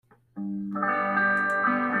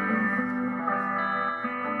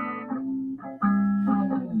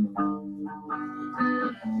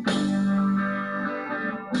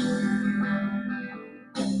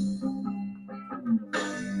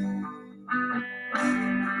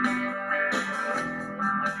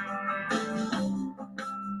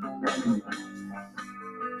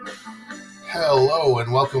Hello,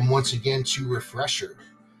 and welcome once again to Refresher,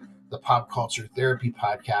 the pop culture therapy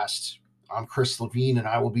podcast. I'm Chris Levine, and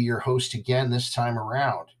I will be your host again this time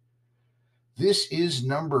around. This is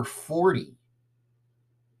number 40.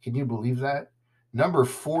 Can you believe that? Number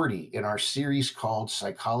 40 in our series called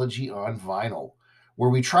Psychology on Vinyl,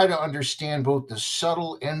 where we try to understand both the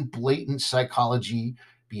subtle and blatant psychology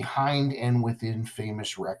behind and within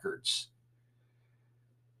famous records.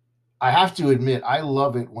 I have to admit, I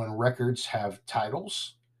love it when records have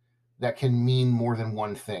titles that can mean more than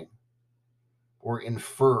one thing or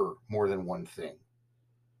infer more than one thing,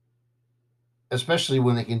 especially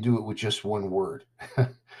when they can do it with just one word.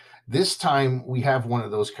 This time we have one of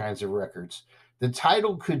those kinds of records. The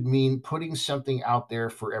title could mean putting something out there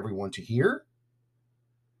for everyone to hear.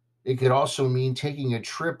 It could also mean taking a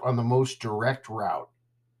trip on the most direct route.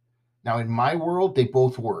 Now, in my world, they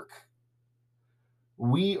both work.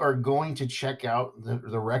 We are going to check out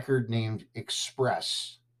the record named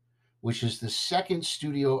Express, which is the second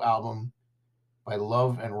studio album by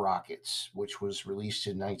Love and Rockets, which was released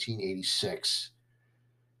in 1986.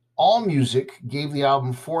 AllMusic gave the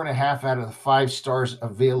album 4.5 out of the 5 stars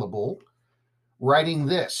available, writing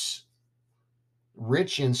this: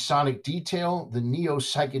 rich in sonic detail, the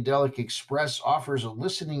neo-psychedelic Express offers a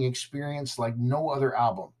listening experience like no other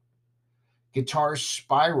album. Guitars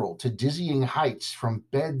spiral to dizzying heights from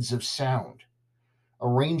beds of sound.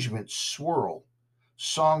 Arrangements swirl.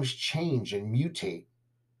 Songs change and mutate.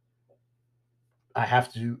 I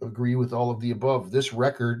have to agree with all of the above. This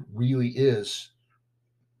record really is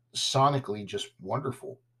sonically just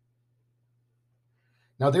wonderful.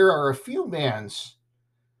 Now, there are a few bands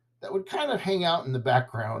that would kind of hang out in the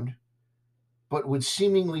background, but would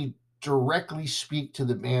seemingly directly speak to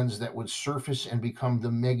the bands that would surface and become the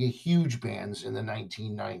mega huge bands in the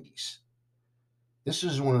 1990s. This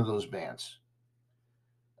is one of those bands.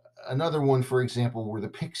 Another one, for example, were the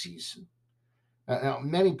Pixies. Now,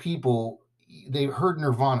 many people, they heard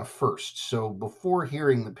Nirvana first. So before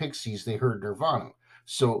hearing the Pixies, they heard Nirvana.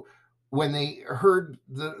 So when they heard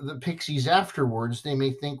the Pixies afterwards, they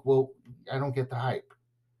may think, well, I don't get the hype.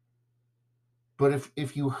 But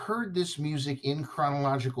if you heard this music in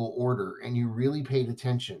chronological order and you really paid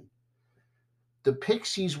attention, the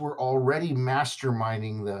Pixies were already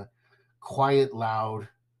masterminding the quiet, loud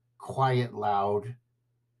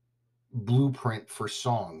blueprint for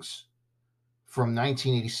songs from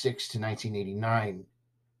 1986 to 1989.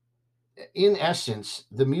 In essence,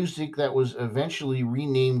 the music that was eventually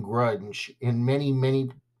renamed grunge in many, many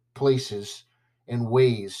places and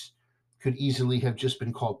ways could easily have just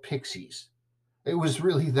been called Pixies. It was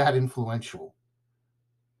really that influential.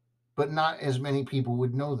 But not as many people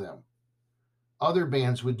would know them. Other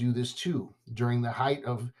bands would do this too. During the height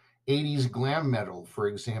of 80s glam metal, for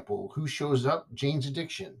example, Who Shows Up? Jane's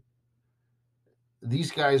Addiction. These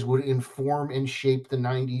guys would inform and shape the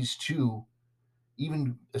 90s too,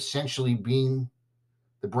 even essentially being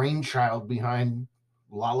the brainchild behind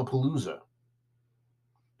Lollapalooza.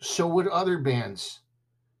 So would other bands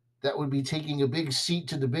that would be taking a big seat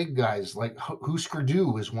to the big guys, like Husker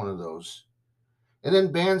Du is one of those. And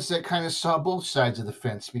then bands that kind of saw both sides of the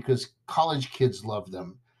fence because college kids loved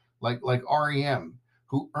them, like REM,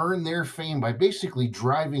 who earned their fame by basically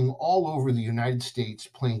driving all over the United States,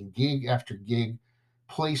 playing gig after gig,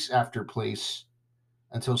 place after place,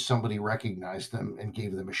 until somebody recognized them and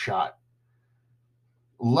gave them a shot.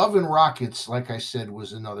 Love and Rockets, like I said,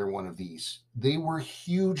 was another one of these. They were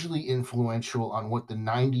hugely influential on what the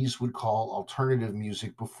 90s would call alternative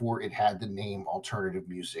music before it had the name alternative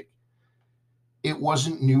music. It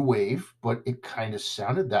wasn't new wave, but it kind of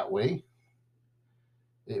sounded that way.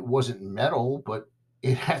 It wasn't metal, but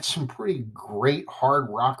it had some pretty great hard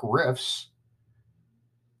rock riffs.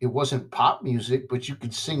 It wasn't pop music, but you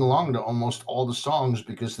could sing along to almost all the songs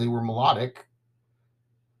because they were melodic.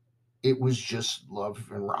 It was just Love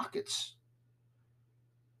and Rockets.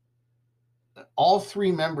 All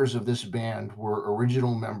 3 members of this band were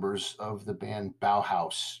original members of the band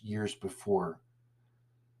Bauhaus years before.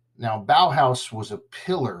 Now, Bauhaus was a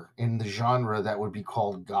pillar in the genre that would be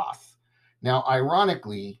called goth. Now,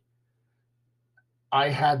 ironically, I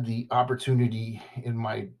had the opportunity in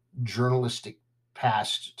my journalistic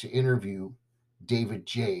past to interview David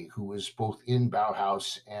J., who was both in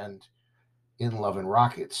Bauhaus and in Love and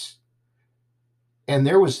Rockets. And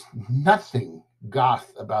there was nothing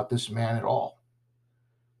goth about this man at all.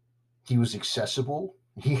 He was accessible,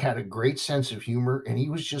 he had a great sense of humor, and he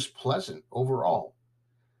was just pleasant overall.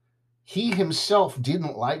 He himself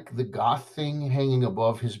didn't like the goth thing hanging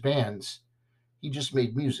above his bands. He just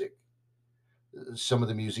made music. Some of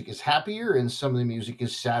the music is happier and some of the music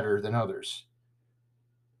is sadder than others.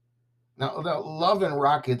 Now, Love and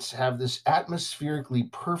Rockets have this atmospherically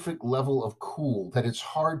perfect level of cool that it's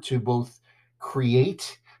hard to both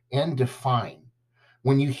create and define.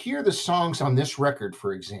 When you hear the songs on this record,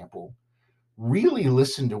 for example, really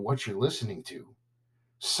listen to what you're listening to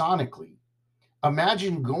sonically.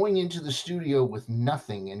 Imagine going into the studio with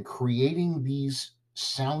nothing and creating these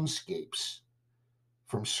soundscapes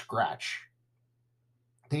from scratch.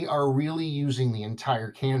 They are really using the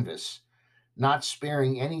entire canvas, not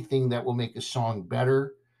sparing anything that will make a song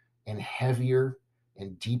better and heavier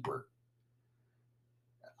and deeper.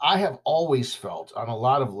 I have always felt on a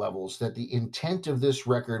lot of levels that the intent of this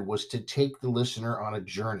record was to take the listener on a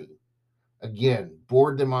journey. Again,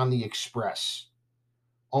 board them on the express.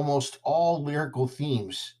 Almost all lyrical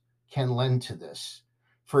themes can lend to this.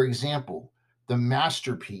 For example, the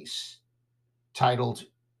masterpiece titled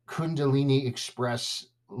Kundalini Express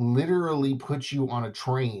literally puts you on a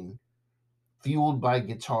train fueled by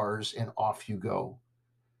guitars and off you go.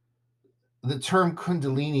 The term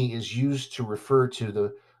Kundalini is used to refer to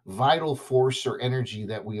the vital force or energy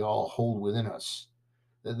that we all hold within us.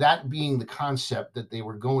 That being the concept that they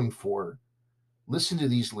were going for, listen to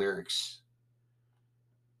these lyrics.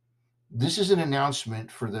 This is an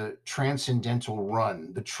announcement for the transcendental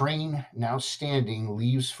run. The train, now standing,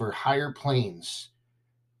 leaves for higher planes.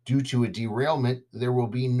 Due to a derailment, there will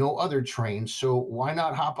be no other train, so why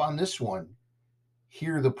not hop on this one?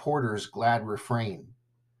 Hear the porter's glad refrain.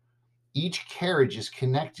 Each carriage is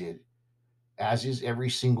connected, as is every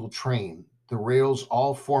single train. The rails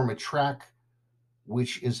all form a track,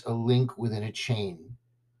 which is a link within a chain.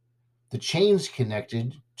 The chain's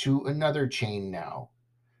connected to another chain now.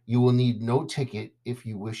 You will need no ticket if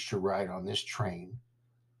you wish to ride on this train.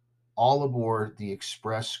 All aboard the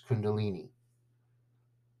Express Kundalini.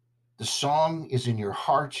 The song is in your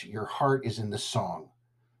heart is in the song.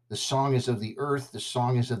 The song is of the earth, the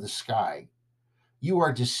song is of the sky. You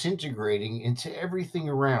are disintegrating into everything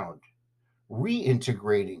around,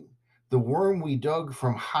 reintegrating the worm we dug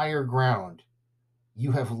from higher ground.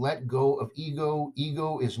 You have let go of ego.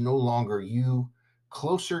 Ego is no longer you,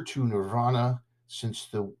 closer to nirvana since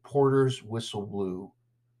the porter's whistle blew.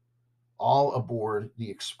 All aboard the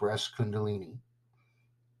Express Kundalini.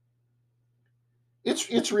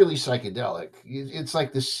 It's really psychedelic. It's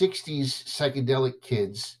like the 60s psychedelic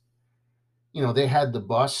kids. You know, they had the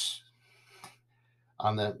bus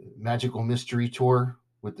on the Magical Mystery Tour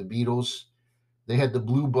with the Beatles. They had the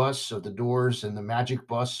blue bus of the Doors and the magic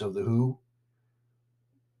bus of the Who.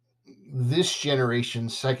 This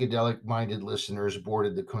generation's psychedelic minded listeners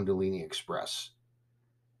boarded the Kundalini Express.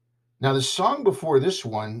 Now, the song before this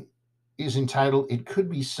one is entitled It Could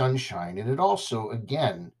Be Sunshine, and it also,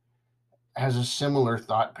 again, has a similar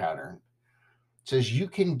thought pattern. It says, You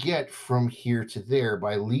can get from here to there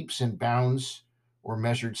by leaps and bounds or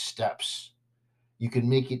measured steps. You can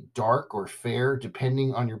make it dark or fair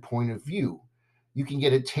depending on your point of view. You can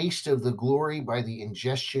get a taste of the glory by the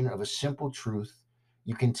ingestion of a simple truth.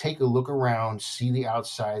 You can take a look around, see the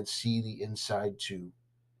outside, see the inside too.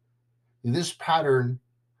 This pattern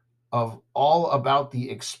of all about the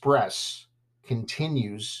express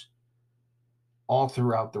continues all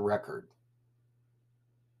throughout the record.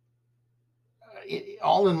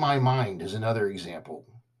 All in My Mind is another example.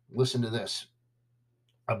 Listen to this.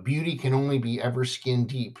 A beauty can only be ever skin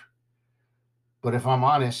deep. But if I'm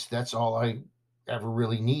honest, that's all I ever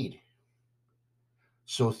really need.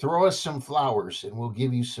 So throw us some flowers and we'll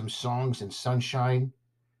give you some songs and sunshine.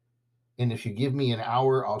 And if you give me an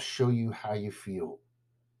hour, I'll show you how you feel.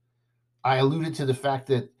 I alluded to the fact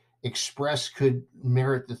that express could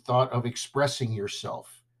merit the thought of expressing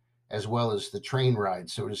yourself, as well as the train ride,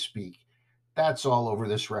 so to speak. That's all over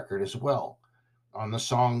this record as well. On the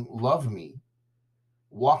song Love Me,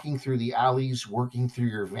 walking through the alleys, working through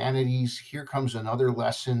your vanities, here comes another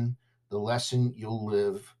lesson. The lesson you'll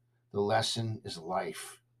live. The lesson is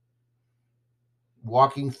life.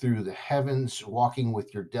 Walking through the heavens, walking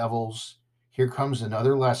with your devils, here comes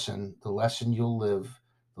another lesson. The lesson you'll live.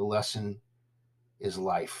 The lesson is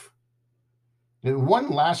life. And one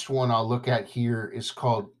last one I'll look at here is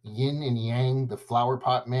called Yin and Yang, the Flower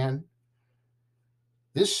Pot Man.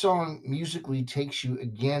 This song musically takes you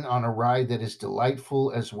again on a ride that is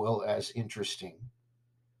delightful as well as interesting.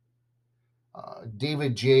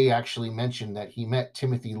 David J. actually mentioned that he met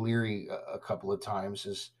Timothy Leary a couple of times,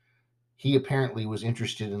 as he apparently was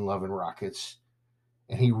interested in Love and Rockets,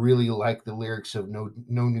 and he really liked the lyrics of No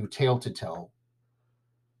New Tale to Tell.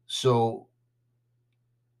 So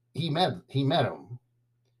he met him,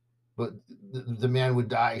 but the man would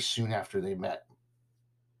die soon after they met.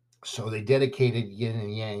 So they dedicated Yin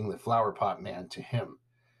and Yang, the Flower Pot Man, to him.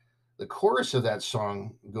 The chorus of that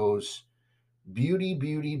song goes, beauty,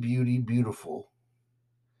 beauty, beauty, beautiful,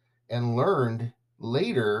 and learned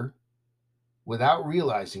later, without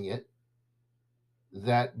realizing it,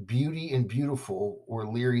 that beauty and beautiful were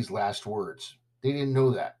Leary's last words. They didn't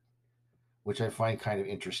know that, which I find kind of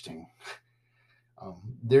interesting.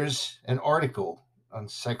 There's an article on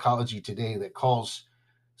Psychology Today that calls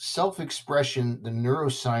self expression the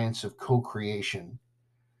neuroscience of co creation.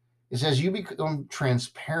 It says you become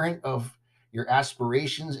transparent of your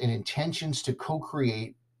aspirations and intentions to co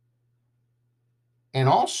create, and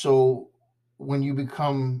also when you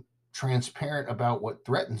become transparent about what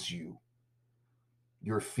threatens you,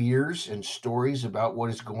 your fears and stories about what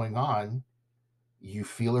is going on, you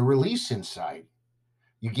feel a release inside.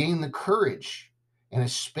 You gain the courage and a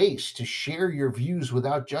space to share your views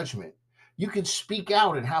without judgment. You can speak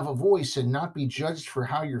out and have a voice and not be judged for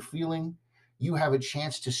how you're feeling. You have a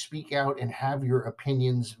chance to speak out and have your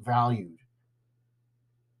opinions valued.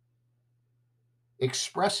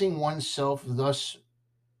 Expressing oneself thus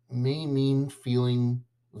may mean feeling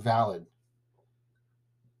valid.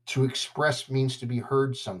 To express means to be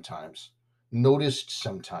heard sometimes, noticed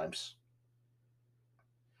sometimes.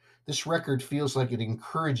 This record feels like it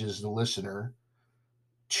encourages the listener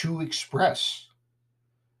to express,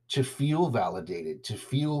 to feel validated, to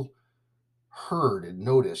feel heard and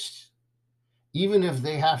noticed, even if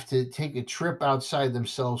they have to take a trip outside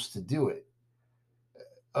themselves to do it.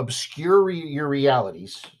 Obscure your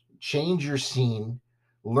realities, change your scene,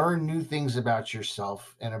 learn new things about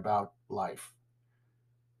yourself and about life.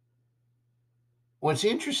 What's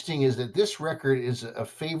interesting is that this record is a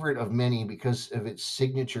favorite of many because of its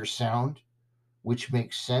signature sound, which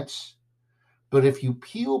makes sense. But if you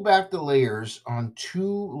peel back the layers on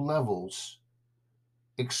two levels,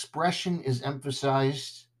 expression is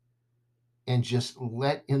emphasized and just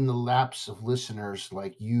let in the laps of listeners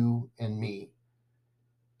like you and me.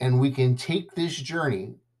 And we can take this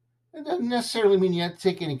journey. It doesn't necessarily mean you have to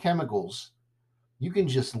take any chemicals. You can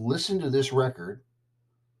just listen to this record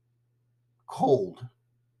cold,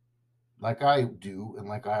 like I do and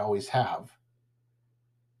like I always have,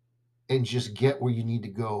 and just get where you need to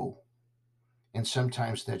go. And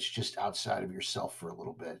sometimes that's just outside of yourself for a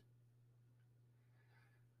little bit.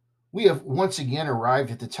 We have once again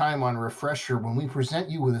arrived at the time on Refresher when we present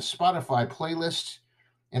you with a Spotify playlist.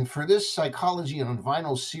 And for this Psychology on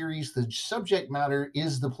Vinyl series, the subject matter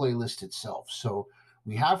is the playlist itself. So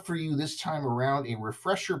we have for you this time around a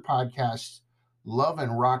Refresher Podcast Love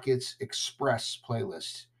and Rockets Express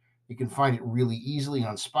playlist. You can find it really easily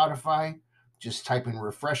on Spotify. Just type in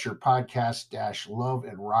Refresher Podcast Love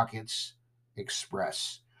and Rockets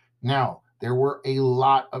Express. Now, there were a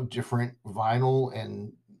lot of different vinyl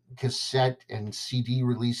and cassette and CD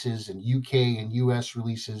releases and UK and US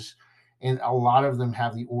releases, and a lot of them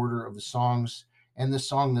have the order of the songs and the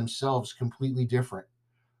song themselves completely different.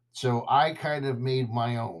 So I kind of made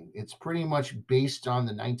my own. It's pretty much based on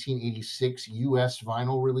the 1986 US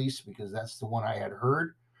vinyl release because that's the one I had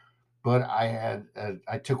heard, but I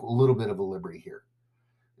took a little bit of a liberty here.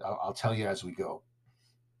 I'll tell you as we go.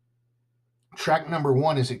 Track number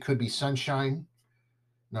 1 is It Could Be Sunshine.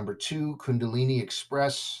 Number 2, Kundalini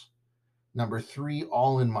Express. Number 3,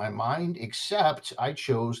 All in My Mind, except I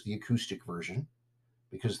chose the acoustic version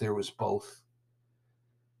because there was both.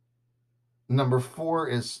 Number 4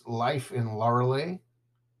 is Life in Lorelei.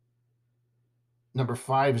 Number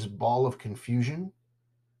 5 is Ball of Confusion.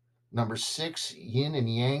 Number 6, Yin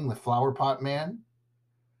and Yang, the Flower Pot Man.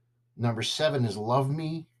 Number 7 is Love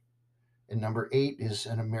Me. And number 8 is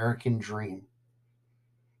An American Dream.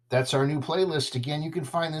 That's our new playlist. Again, you can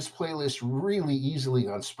find this playlist really easily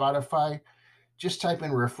on Spotify. Just type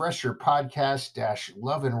in Refresher Podcast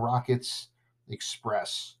Love and Rockets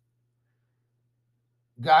Express.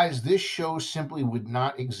 Guys, this show simply would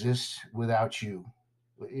not exist without you.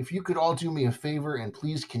 If you could all do me a favor and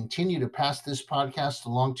please continue to pass this podcast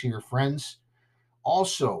along to your friends.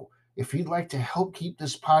 Also, if you'd like to help keep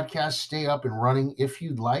this podcast stay up and running, if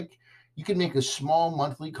you'd like, you can make a small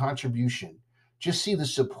monthly contribution. Just see the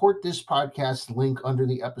support this podcast link under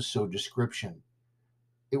the episode description.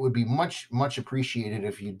 It would be much, much appreciated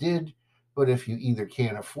if you did, but if you either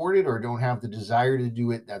can't afford it or don't have the desire to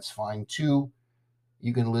do it, that's fine too.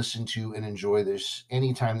 You can listen to and enjoy this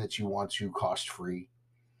anytime that you want to, cost-free.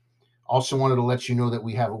 Also wanted to let you know that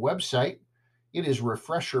we have a website. It is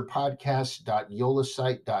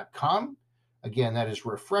refresherpodcast.yolasite.com. Again, that is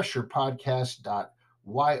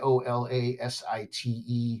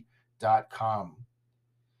refresherpodcast.yolasite.com.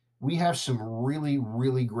 We have some really,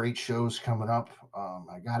 really great shows coming up.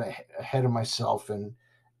 I got ahead of myself and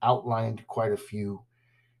outlined quite a few.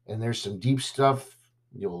 And there's some deep stuff.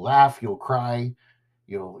 You'll laugh, you'll cry,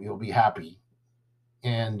 you'll be happy.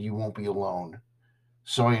 and you won't be alone.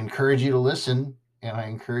 So I encourage you to listen, and I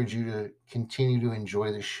encourage you to continue to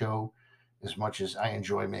enjoy the show as much as I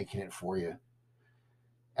enjoy making it for you.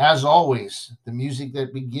 As always, the music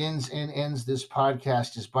that begins and ends this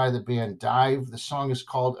podcast is by the band Dive. The song is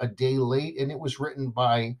called A Day Late, and it was written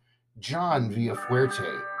by John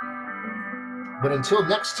Villafuerte. But until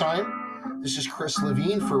next time, this is Chris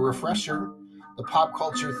Levine for Refresher, the Pop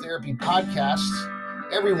Culture Therapy Podcast.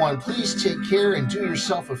 Everyone, please take care and do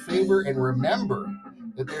yourself a favor, and remember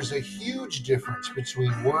that there's a huge difference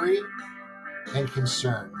between worry and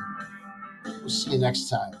concern. We'll see you next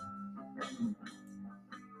time.